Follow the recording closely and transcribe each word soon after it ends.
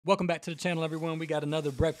Welcome back to the channel, everyone. We got another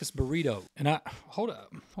breakfast burrito. And hold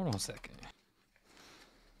on a second.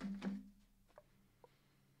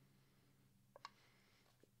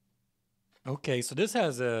 Okay, so this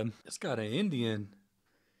has it's got an Indian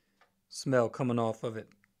smell coming off of it.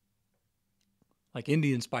 Like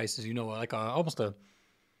Indian spices, you know, like well,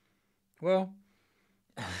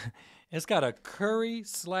 it's got a curry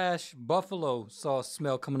 / buffalo sauce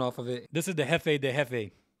smell coming off of it. This is the Jefe de Jefe.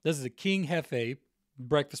 This is a King Jefe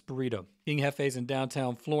breakfast burrito. King Jefe's in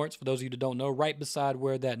downtown Florence, for those of you that don't know, right beside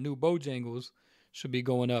where that new Bojangles should be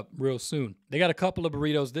going up real soon. They got a couple of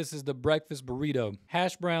burritos. This is the breakfast burrito.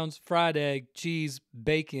 Hash browns, fried egg, cheese,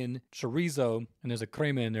 bacon, chorizo, and there's a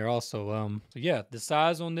crema in there also. So yeah, the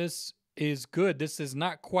size on this is good. This is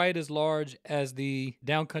not quite as large as the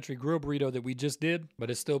Downcountry Grill burrito that we just did, but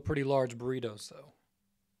it's still pretty large burrito, so.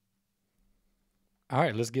 All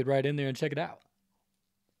right, let's get right in there and check it out.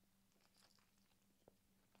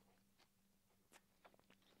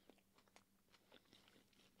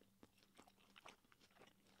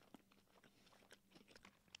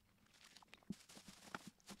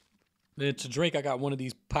 Then to drink, I got one of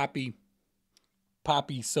these poppy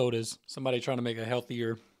sodas. Somebody trying to make a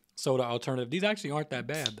healthier soda alternative. These actually aren't that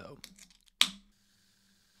bad, though.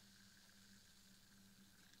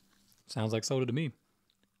 Sounds like soda to me.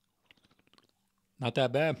 Not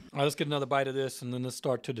that bad. All right, let's get another bite of this, and then let's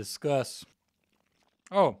start to discuss.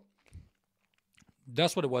 Oh,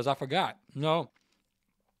 that's what it was. I forgot. No,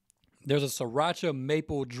 there's a sriracha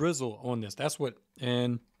maple drizzle on this. That's what,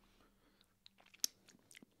 and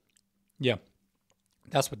yeah,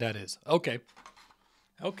 that's what that is. Okay.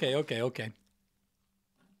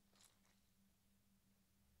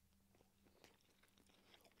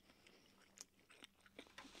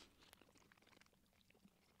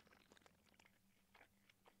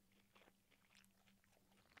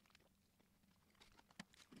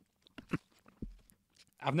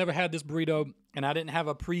 I've never had this burrito, and I didn't have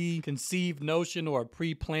a preconceived notion or a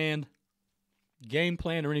pre-planned game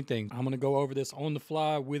plan or anything. I'm going to go over this on the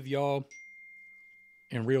fly with y'all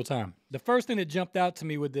in real time. The first thing that jumped out to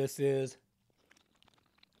me with this is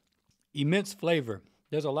immense flavor.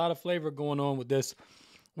 There's a lot of flavor going on with this,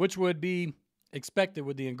 which would be expected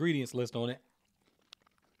with the ingredients list on it.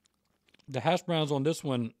 The hash browns on this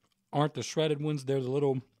one aren't the shredded ones. There's a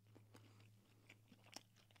little...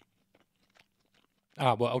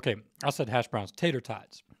 well, okay. I said hash browns. Tater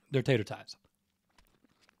tots. They're tater tots.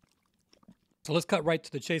 So let's cut right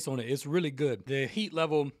to the chase on it. It's really good. The heat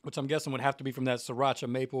level, which I'm guessing would have to be from that sriracha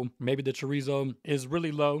maple, maybe the chorizo, is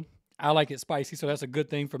really low. I like it spicy, so that's a good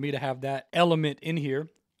thing for me to have that element in here.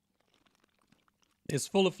 It's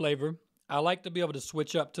full of flavor. I like to be able to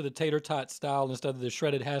switch up to the tater tot style instead of the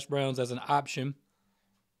shredded hash browns as an option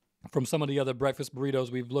from some of the other breakfast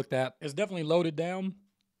burritos we've looked at. It's definitely loaded down.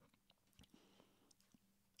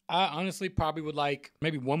 I honestly probably would like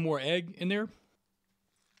maybe one more egg in there.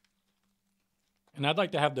 And I'd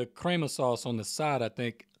like to have the crema sauce on the side, I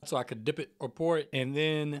think, so I could dip it or pour it. And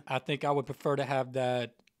then I think I would prefer to have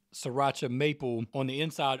that sriracha maple on the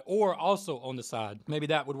inside or also on the side. Maybe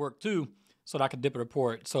that would work too, so that I could dip it or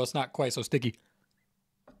pour it so it's not quite so sticky.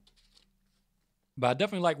 But I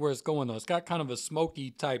definitely like where it's going, though. It's got kind of a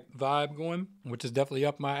smoky type vibe going, which is definitely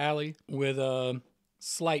up my alley, with a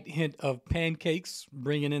slight hint of pancakes,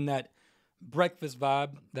 bringing in that breakfast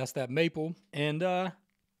vibe. That's that maple. And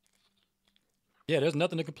yeah, there's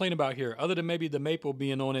nothing to complain about here other than maybe the maple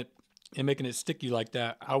being on it and making it sticky like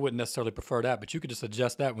that. I wouldn't necessarily prefer that, but you could just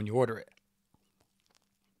adjust that when you order it.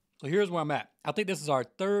 So here's where I'm at. I think this is our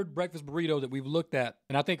third breakfast burrito that we've looked at,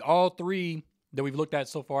 and I think all three that we've looked at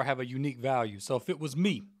so far have a unique value. So if it was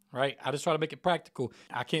me, right, I just try to make it practical.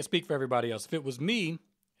 I can't speak for everybody else. If it was me,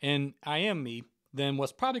 and I am me, then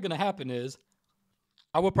what's probably going to happen is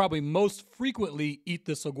I will probably most frequently eat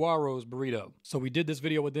the Saguaro's burrito. So we did this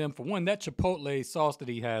video with them. For one, that chipotle sauce that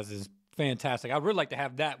he has is fantastic. I'd really like to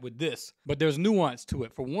have that with this, but there's nuance to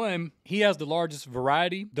it. For one, he has the largest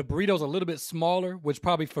variety. The burrito's a little bit smaller, which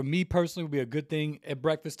probably for me personally would be a good thing at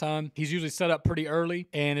breakfast time. He's usually set up pretty early,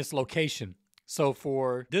 and it's location. So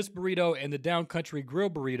for this burrito and the Downcountry Grill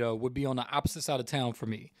burrito would be on the opposite side of town for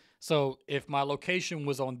me. So if my location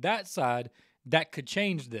was on that side, that could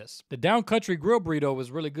change this. The Downcountry Grill burrito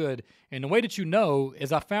was really good. And the way that you know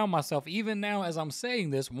is I found myself, even now as I'm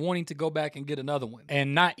saying this, wanting to go back and get another one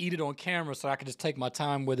and not eat it on camera so I could just take my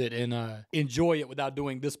time with it and enjoy it without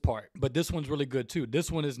doing this part. But this one's really good too.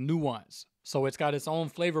 This one is nuanced. So it's got its own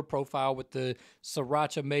flavor profile with the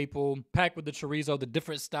sriracha maple, packed with the chorizo, the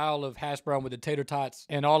different style of hash brown with the tater tots,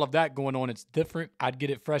 and all of that going on. It's different. I'd get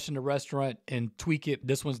it fresh in the restaurant and tweak it.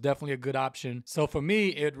 This one's definitely a good option. So for me,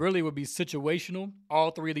 it really would be situational.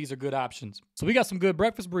 All three of these are good options. So we got some good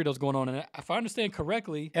breakfast burritos going on. And if I understand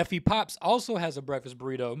correctly, Effie Pops also has a breakfast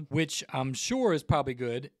burrito, which I'm sure is probably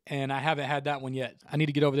good. And I haven't had that one yet. I need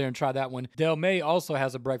to get over there and try that one. Del May also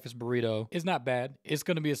has a breakfast burrito. It's not bad. It's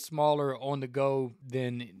going to be a smaller on the go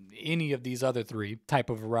than any of these other three type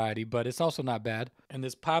of variety, but it's also not bad. And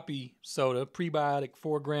this Poppy soda, prebiotic,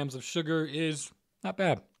 4 grams of sugar, is not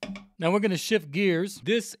bad. Now we're going to shift gears.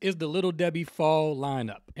 This is the Little Debbie fall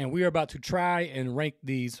lineup, and we are about to try and rank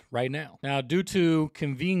these right now. Now, due to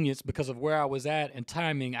convenience, because of where I was at and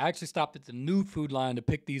timing, I actually stopped at the new food line to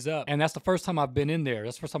pick these up, and that's the first time I've been in there.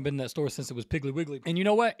 That's the first time I've been in that store since it was Piggly Wiggly. And you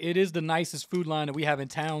know what? It is the nicest food line that we have in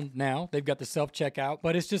town now. They've got the self-checkout,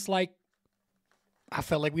 but it's just like, I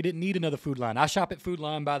felt like we didn't need another food line. I shop at Food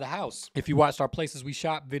Line by the house. If you watched our Places We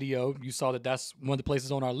Shop video, you saw that that's one of the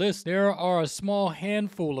places on our list. There are a small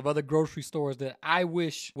handful of other grocery stores that I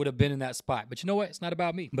wish would have been in that spot. But you know what? It's not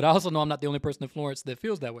about me. But I also know I'm not the only person in Florence that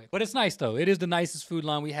feels that way. But it's nice, though. It is the nicest food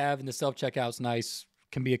line we have, and the self-checkout's nice.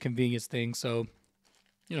 Can be a convenience thing, so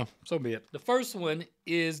you know, so be it. The first one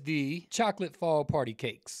is the chocolate fall party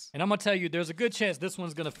cakes. And I'm gonna tell you, there's a good chance this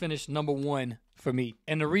one's gonna finish number 1 for me.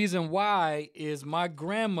 And the reason why is my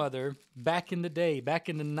grandmother, back in the day, back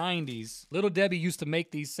in the 90s, Little Debbie used to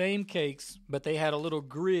make these same cakes, but they had a little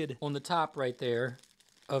grid on the top right there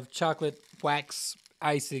of chocolate wax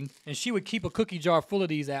icing. And she would keep a cookie jar full of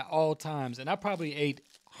these at all times. And I probably ate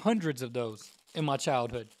hundreds of those in my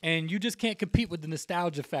childhood. And you just can't compete with the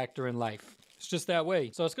nostalgia factor in life. It's just that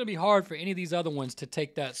way. So it's going to be hard for any of these other ones to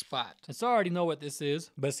take that spot. And so I already know what this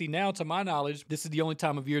is. But see, now to my knowledge, this is the only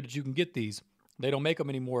time of year that you can get these. They don't make them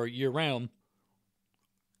anymore year round.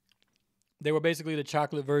 They were basically the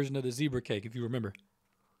chocolate version of the zebra cake, if you remember.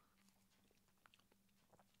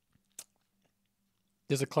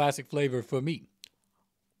 There's a classic flavor for me.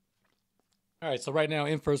 All right, so right now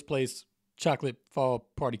in first place, chocolate fall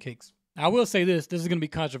party cakes. I will say this is going to be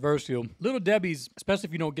controversial. Little Debbie's, especially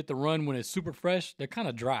if you don't get the run when it's super fresh, they're kind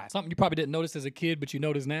of dry. Something you probably didn't notice as a kid, but you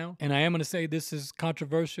notice now. And I am going to say this is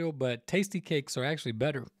controversial, but tasty cakes are actually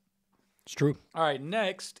better. It's true. All right,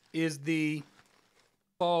 next is the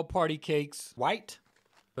fall party cakes. White?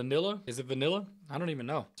 Vanilla? Is it vanilla? I don't even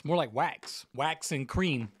know. It's more like wax. Wax and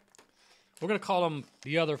cream. We're going to call them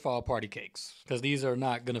the other fall party cakes because these are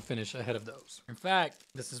not going to finish ahead of those. In fact,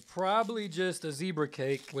 this is probably just a zebra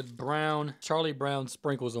cake with brown, Charlie Brown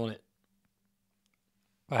sprinkles on it.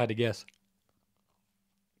 If I had to guess.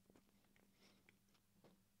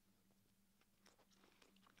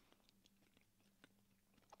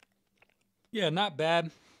 Yeah, not bad,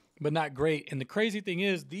 but not great. And the crazy thing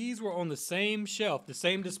is, these were on the same shelf, the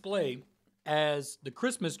same display as the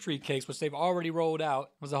Christmas tree cakes, which they've already rolled out.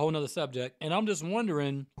 Was a whole nother subject. And I'm just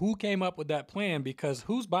wondering who came up with that plan, because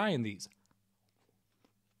who's buying these?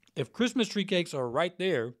 If Christmas tree cakes are right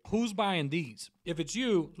there, who's buying these? If it's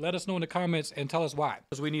you, let us know in the comments and tell us why,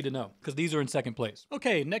 because we need to know, because these are in second place.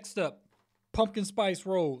 Okay, next up, pumpkin spice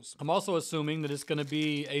rolls. I'm also assuming that it's going to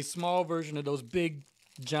be a small version of those big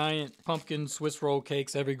giant pumpkin Swiss roll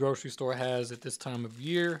cakes every grocery store has at this time of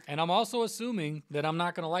year. And I'm also assuming that I'm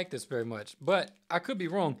not going to like this very much, but I could be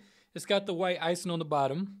wrong. It's got the white icing on the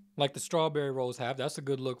bottom, like the strawberry rolls have. That's a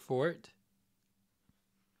good look for it.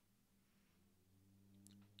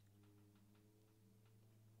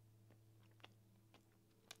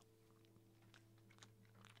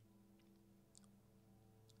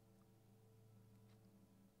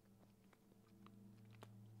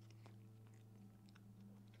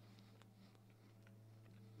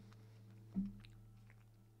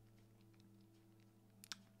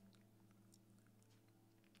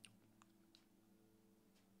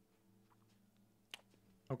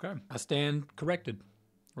 Okay. I stand corrected,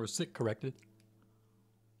 or sit corrected.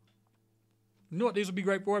 You know what these would be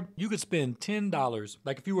great for? You could spend $10,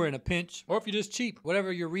 like if you were in a pinch, or if you're just cheap, whatever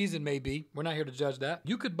your reason may be. We're not here to judge that.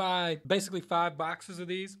 You could buy basically 5 boxes of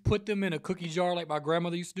these, put them in a cookie jar like my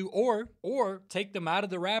grandmother used to do, or take them out of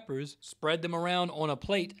the wrappers, spread them around on a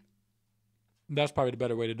plate. That's probably the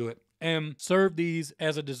better way to do it. And serve these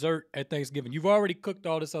as a dessert at Thanksgiving. You've already cooked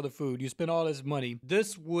all this other food. You spent all this money.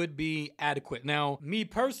 This would be adequate. Now, me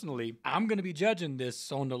personally, I'm going to be judging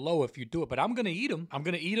this on the low if you do it, but I'm going to eat them. I'm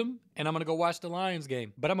going to eat them, and I'm going to go watch the Lions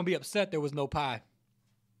game. But I'm going to be upset there was no pie.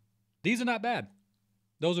 These are not bad.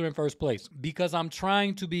 Those are in first place because I'm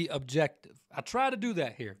trying to be objective. I try to do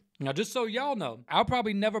that here. Now, just so y'all know, I'll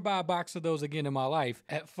probably never buy a box of those again in my life.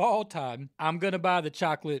 At fall time, I'm going to buy the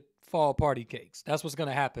chocolate fall party cakes. That's what's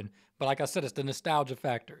gonna happen. But like I said, it's the nostalgia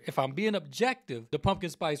factor. If I'm being objective, the pumpkin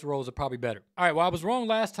spice rolls are probably better. All right, well, I was wrong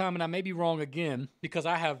last time, and I may be wrong again because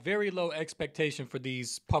I have very low expectation for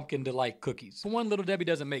these pumpkin delight cookies. For one, Little Debbie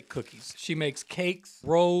doesn't make cookies. She makes cakes,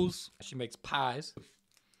 rolls, she makes pies.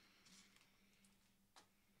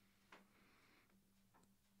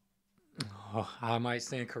 Oh, I might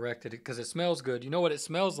stand corrected because it smells good. You know what it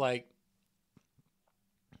smells like?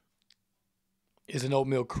 Is an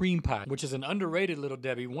oatmeal cream pie, which is an underrated Little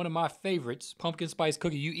Debbie, one of my favorites. Pumpkin spice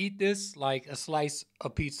cookie. You eat this like a slice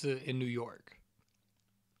of pizza in New York.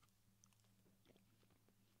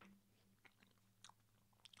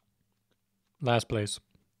 Last place.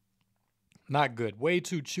 Not good. Way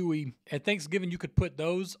too chewy. At Thanksgiving, you could put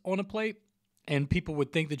those on a plate and people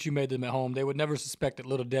would think that you made them at home. They would never suspect that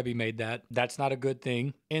Little Debbie made that. That's not a good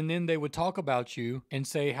thing. And then they would talk about you and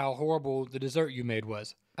say how horrible the dessert you made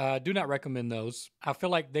was. Do not recommend those. I feel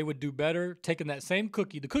like they would do better taking that same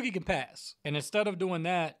cookie. The cookie can pass. And instead of doing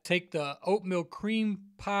that, take the oatmeal cream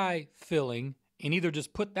pie filling and either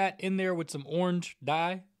just put that in there with some orange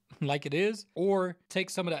dye like it is, or take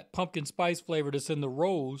some of that pumpkin spice flavor that's in the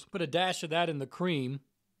rolls, put a dash of that in the cream,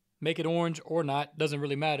 make it orange or not, doesn't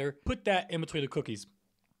really matter. Put that in between the cookies.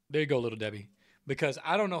 There you go, Little Debbie. Because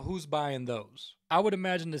I don't know who's buying those. I would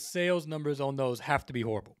imagine the sales numbers on those have to be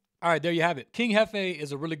horrible. All right, there you have it. King Hefe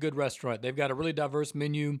is a really good restaurant. They've got a really diverse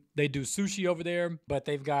menu. They do sushi over there, but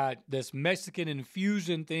they've got this Mexican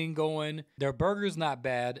infusion thing going. Their burger's not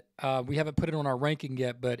bad. We haven't put it on our ranking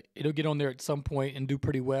yet, but it'll get on there at some point and do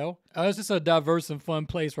pretty well. It's just a diverse and fun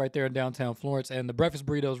place right there in downtown Florence, and the breakfast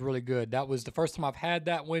burrito is really good. That was the first time I've had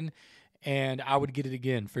that one, and I would get it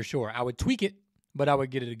again for sure. I would tweak it, but I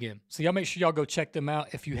would get it again. So y'all make sure y'all go check them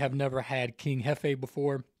out if you have never had King Hefe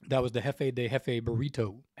before. That was the Jefe de Jefe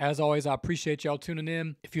Burrito. As always, I appreciate y'all tuning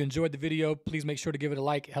in. If you enjoyed the video, please make sure to give it a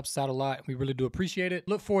like. It helps us out a lot. We really do appreciate it.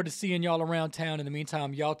 Look forward to seeing y'all around town. In the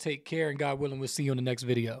meantime, y'all take care, and God willing, we'll see you in the next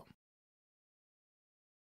video.